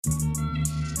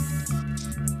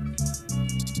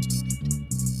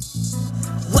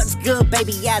good,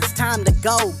 baby? Yeah, it's time to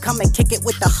go. Come and kick it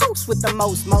with the host with the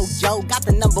most mojo. Got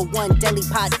the #1 daily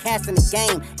podcast in the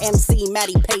game. MC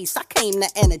Matty Pace, I came to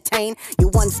entertain. Your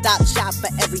one-stop shop for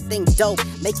everything dope.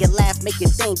 Make you laugh, make you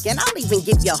think, and I'll even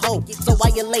give you hope. So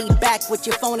while you're laid back with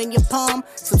your phone in your palm,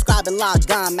 subscribe and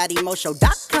log on,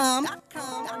 MattyMoShow.com.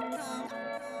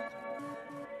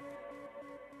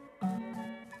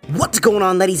 What's going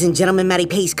on, ladies and gentlemen? Matty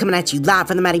Pace coming at you live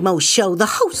from the Matty Mo Show, the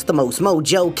host, the most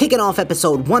mojo, kicking off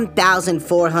episode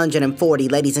 1440.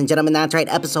 Ladies and gentlemen, that's right,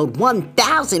 episode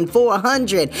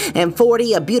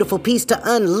 1440, a beautiful piece to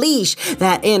unleash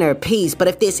that inner peace. But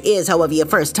if this is, however, your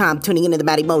first time tuning into the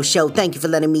Matty Mo Show, thank you for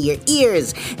lending me your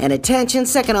ears and attention.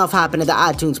 Second off, hop into the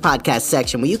iTunes podcast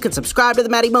section where you can subscribe to the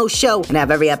Matty Mo Show and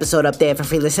have every episode up there for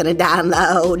free listen and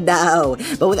download. No,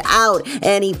 but without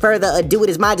any further ado, it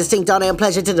is my distinct honor and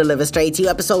pleasure to deliver straight to you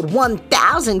episode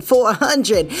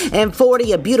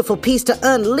 1440, a beautiful piece to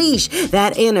unleash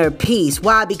that inner peace.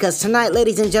 Why? Because tonight,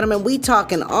 ladies and gentlemen, we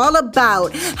talking all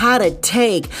about how to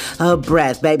take a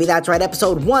breath, baby. That's right,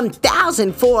 episode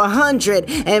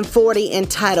 1440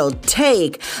 entitled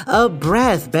Take a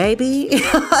Breath, baby. You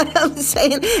know what I'm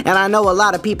saying? And I know a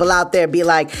lot of people out there be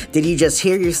like, did you just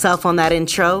hear yourself on that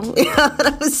intro? You know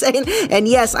what I'm saying? And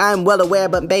yes, I'm well aware,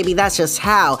 but baby, that's just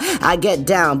how I get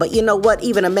down. But you know what?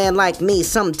 Even a man like me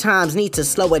sometimes needs to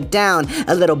slow it down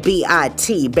a little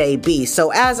B.I.T., baby.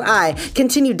 So as I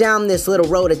continue down this little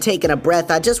road of taking a breath,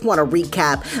 I just want to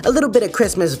recap a little bit of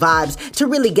Christmas vibes to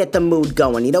really get the mood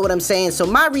going. You know what I'm saying? So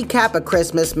my recap of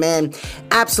Christmas, man,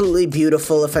 absolutely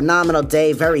beautiful, a phenomenal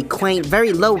day, very quaint,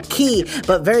 very low key,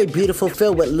 but very beautiful,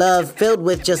 filled with love, filled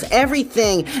with just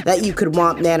everything that you could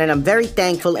want, man. And I'm very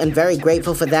thankful and very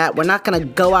grateful for that. We're not going to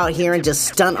go out here and just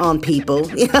stunt on people.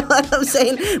 You know what I'm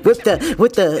saying? With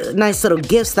the nice little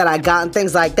gifts that I got and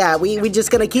things like that. We just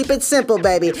gonna keep it simple,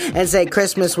 baby, and say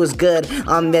Christmas was good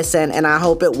on this end, and I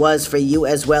hope it was for you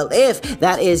as well, if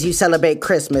that is you celebrate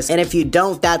Christmas. And if you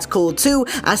don't, that's cool too.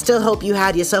 I still hope you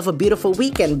had yourself a beautiful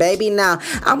weekend, baby. Now,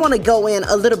 I want to go in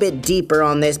a little bit deeper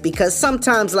on this because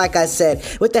sometimes, like I said,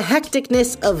 with the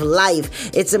hecticness of life,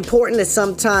 it's important that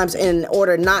sometimes, in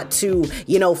order not to,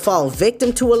 fall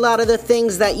victim to a lot of the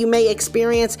things that you may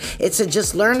experience, it's to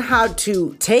just learn how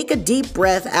to take a deep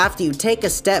breath after you take a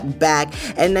step back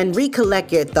and then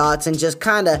recollect your thoughts and just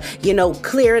kind of,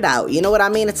 clear it out. You know what I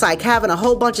mean? It's like having a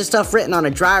whole bunch of stuff written on a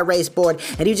dry erase board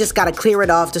and you just got to clear it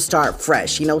off to start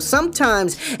fresh.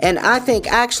 Sometimes, and I think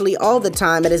actually all the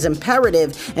time, it is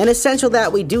imperative and essential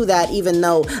that we do that, even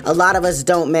though a lot of us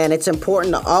don't, man. It's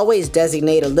important to always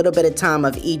designate a little bit of time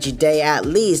of each day, at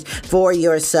least for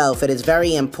yourself. It is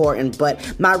very important.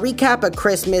 But my recap of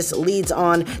Christmas leads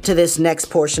on to this next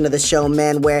portion of the show,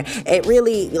 man, where it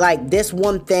really, like this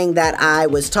one thing that I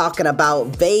was talking about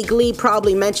vaguely,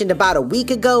 probably mentioned about a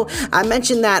week ago. I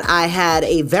mentioned that I had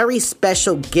a very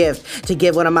special gift to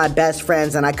give one of my best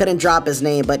friends, and I couldn't drop his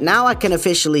name, but now I can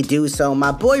officially do so.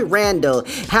 My boy Randall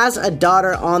has a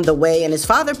daughter on the way, and his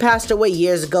father passed away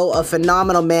years ago. A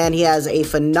phenomenal man. He has a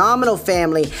phenomenal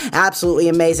family. Absolutely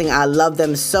amazing. I love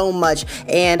them so much.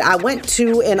 And I went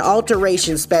to an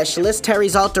alteration specialist,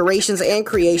 Terry's Alterations and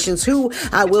Creations, who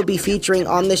I will be featuring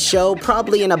on the show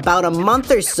probably in about a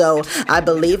month or so, I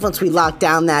believe, once we lock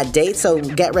down that date, so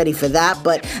get ready for that.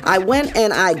 But I went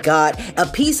and I got a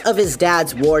piece of his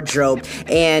dad's wardrobe,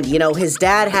 and his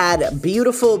dad had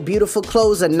beautiful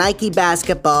clothes, a Nike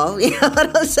basketball, you know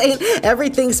what I'm saying,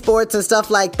 everything sports and stuff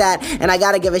like that. And I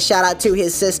gotta give a shout out to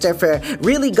his sister for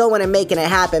really going and making it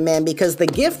happen, man, because the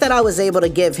gift that I was able to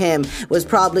give him was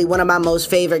probably one of my most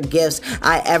favorite gifts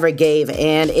I ever gave,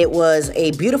 and it was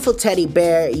a beautiful teddy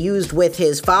bear used with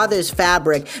his father's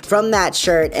fabric from that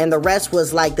shirt, and the rest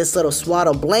was like this little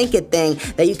swaddle blanket thing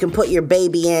that you can put your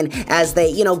baby in as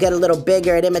they, get a little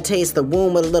bigger. It imitates the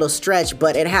womb with a little stretch,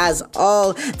 but it has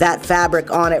all that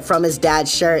fabric on it from his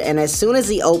dad's shirt. And as soon as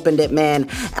he opened it, man,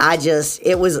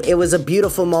 it was a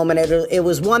beautiful moment. It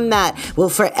was one that will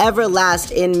forever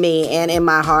last in me and in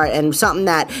my heart, and something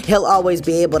that he'll always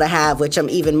be able to have, which I'm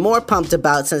even more pumped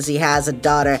about since he has a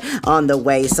daughter on the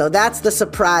way. So that's the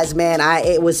surprise, man.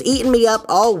 It was eating me up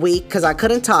all week because I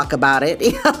couldn't talk about it.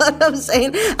 You know what I'm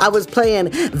saying? I was playing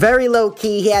very low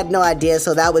key. He had no idea,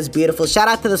 so that was beautiful. Shout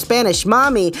out to the Spanish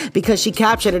mommy because she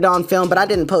captured it on film, but I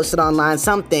didn't post it online.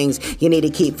 Some things you need to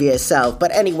keep for yourself.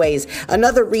 But anyways,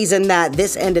 another reason that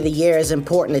this end of the year is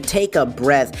important to take a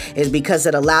breath is because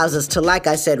it allows us to, like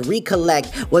I said, recollect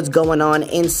what's going on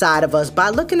inside of us by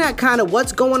looking at kind of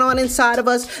what's going on inside of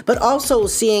us, but also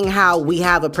seeing how we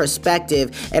have a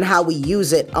perspective and how we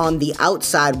use it on the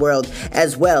outside world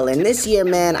as well. And this year,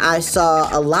 man, I saw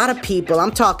a lot of people,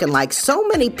 I'm talking like so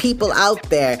many people out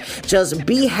there, just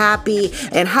be happy,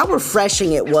 and how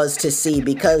refreshing it was to see,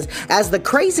 because as the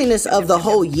craziness of the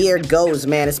whole year goes,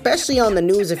 man, especially on the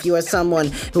news, if you are someone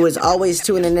who is always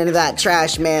tuning into that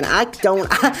trash, man, I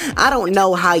don't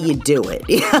know how you do it.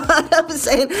 You know what I'm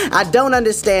saying? I don't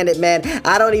understand it, man.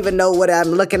 I don't even know what I'm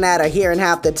looking at or hearing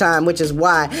half the time, which is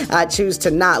why I choose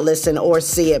to not listen or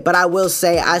see it. But I will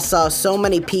say I saw so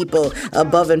many people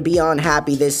above and beyond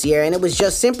happy this year, and it was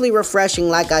just simply refreshing,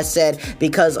 like I said,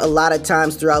 because a lot of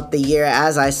times throughout the year,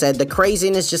 as I said, the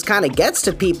craziness just kind of gets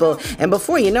to people, and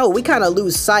before you know, we kind of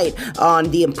lose sight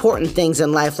on the important things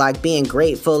in life, like being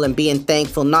grateful and being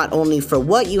thankful, not only for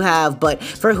what you have, but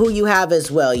for who you have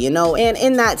as well, you know? And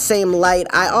in that same light,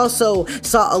 I also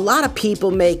saw a lot of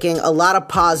people making a lot of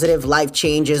positive life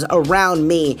changes around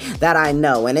me that I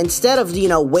know, and instead of,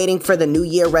 waiting for the New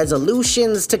Year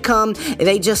resolutions to come,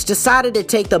 they just decided to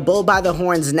take the bull by the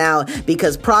horns now,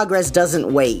 because progress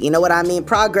doesn't wait. You know what I mean?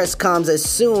 Progress comes as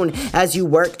soon as you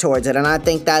work towards it, and I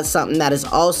think that's something that is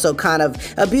also kind of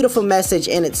a beautiful message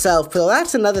in itself. So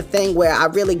that's another thing where I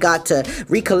really got to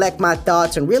recollect my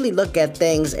thoughts and really look at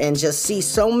things and just see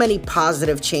so many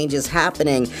positive changes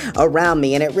happening around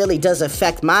me, and it really does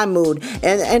affect my mood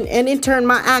and in turn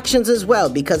my actions as well,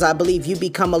 because I believe you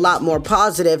become a lot more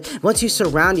positive once you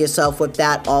surround yourself with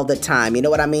that all the time. You know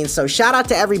what I mean? So shout out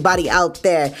to everybody out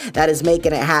there that is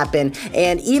making it happen.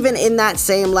 And even in that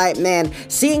same light, man,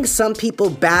 seeing some people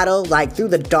battle like through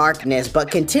the darkness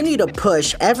but continue to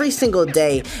push every single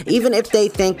day, even if they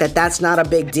think that that's not a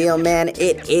big deal, man,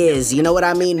 it is. You know what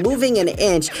I mean? Moving an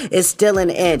inch is still an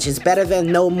inch. It's better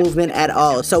than no movement at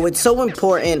all. So it's so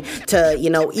important to,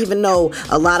 even though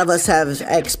a lot of us have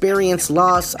experienced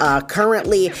loss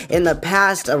currently in the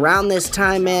past around this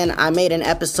time, man, I made an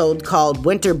episode called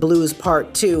Winter Blues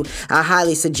Part 2. I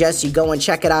highly suggest you go and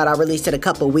check it out. I released it a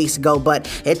couple weeks ago, but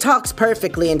it talks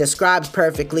perfectly and describes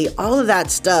perfectly all of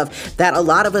that stuff that a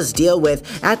lot of us deal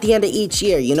with at the end of each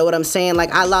year. You know what I'm saying?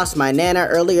 Like, I lost my Nana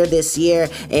earlier this year,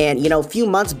 and, a few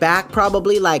months back,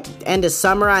 probably like end of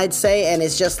summer, I'd say, and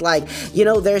it's just like,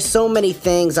 there's so many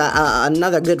things.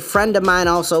 Another good friend of mine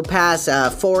also passed,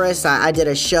 Forrest. I did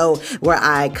a show where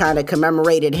I kind of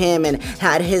commemorated him and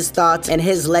had his thoughts and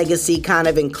his legacy kind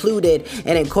of included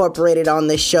and incorporated on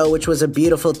this show, which was a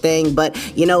beautiful thing. But,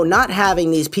 not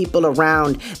having these people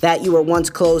around that you were once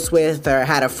close with or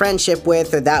had a friendship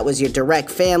with, or that was your direct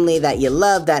family that you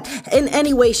loved, that in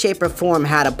any way, shape, or form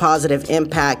had a positive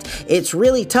impact, it's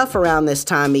really tough around this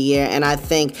time of year. And I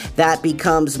think that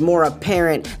becomes more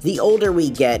apparent the older we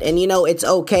get. And, it's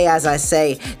okay, as I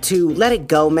say, to let it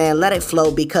go, man, let it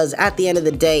flow, because at the end of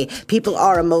the day, people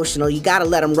are emotional. You got to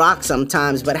let them rock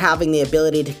sometimes, but having the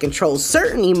ability to control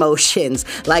certain emotions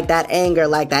like that anger,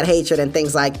 like that hatred and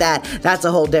things like that, that's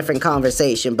a whole different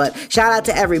conversation. But shout out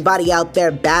to everybody out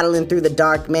there battling through the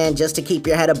dark, man, just to keep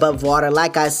your head above water.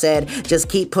 Like I said, just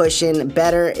keep pushing.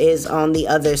 Better is on the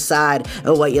other side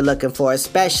of what you're looking for,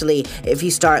 especially if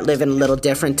you start living a little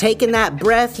different. Taking that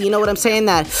breath, you know what I'm saying?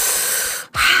 That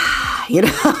you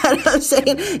know what I'm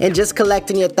saying? And just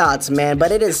collecting your thoughts, man.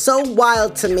 But it is so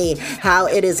wild to me how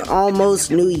it is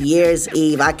almost New Year's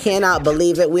Eve. I cannot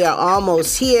believe it. We are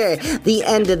almost here. The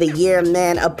end of the year,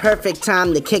 man. A perfect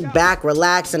time to kick back,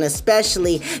 relax, and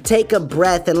especially take a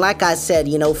breath. And like I said,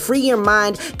 free your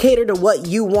mind, cater to what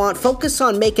you want, focus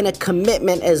on making a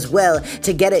commitment as well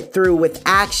to get it through with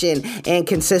action and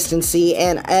consistency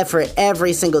and effort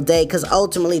every single day. Because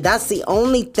ultimately, that's the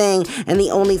only thing and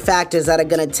the only factors that are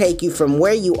going to take you from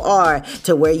where you are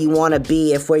to where you want to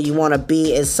be, if where you want to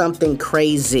be is something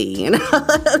crazy, you know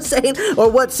what I'm saying?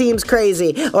 Or what seems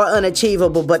crazy or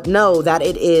unachievable, but know that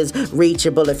it is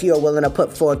reachable if you are willing to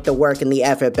put forth the work and the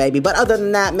effort, baby. But other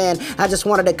than that, man, I just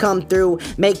wanted to come through,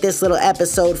 make this little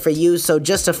episode for you. So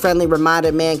just a friendly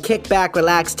reminder, man, kick back,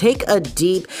 relax, take a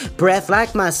deep breath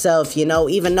like myself,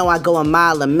 even though I go a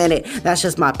mile a minute, that's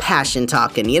just my passion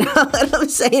talking, you know what I'm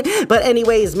saying? But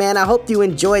anyways, man, I hope you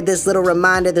enjoyed this little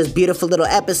reminder, this beautiful little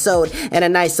episode, and a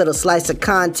nice little slice of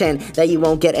content that you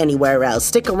won't get anywhere else.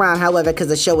 Stick around, however, because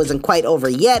the show isn't quite over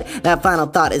yet. That final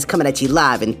thought is coming at you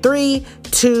live in 3,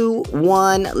 2,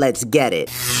 1. Let's get it.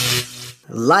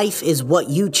 Life is what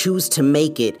you choose to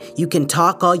make it. You can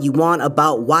talk all you want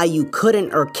about why you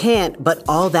couldn't or can't, but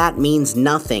all that means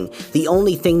nothing. The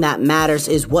only thing that matters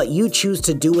is what you choose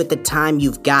to do with the time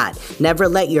you've got. Never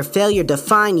let your failure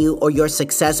define you or your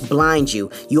success blind you.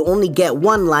 You only get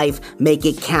one life, make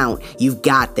it count. You've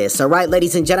got this. All right,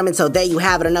 ladies and gentlemen, so there you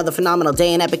have it. Another phenomenal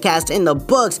day in Epicast in the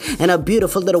books, and a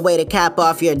beautiful little way to cap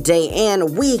off your day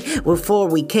and week before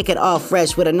we kick it off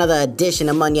fresh with another edition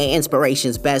of Monday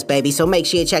Inspiration's Best, baby. So make make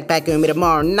sure you check back in with me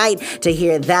tomorrow night to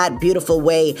hear that beautiful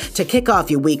way to kick off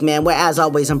your week, man, where as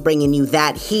always, I'm bringing you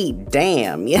that heat.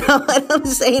 Damn, you know what I'm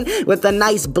saying? With a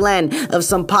nice blend of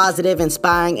some positive,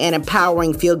 inspiring, and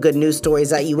empowering feel-good news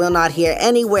stories that you will not hear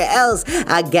anywhere else.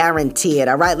 I guarantee it.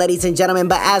 All right, ladies and gentlemen.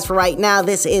 But as for right now,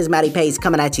 this is Matty Pace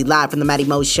coming at you live from the Matty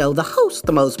Mo Show, the host,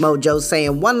 the most mojo,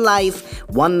 saying one life,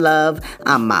 one love.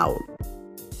 I'm out.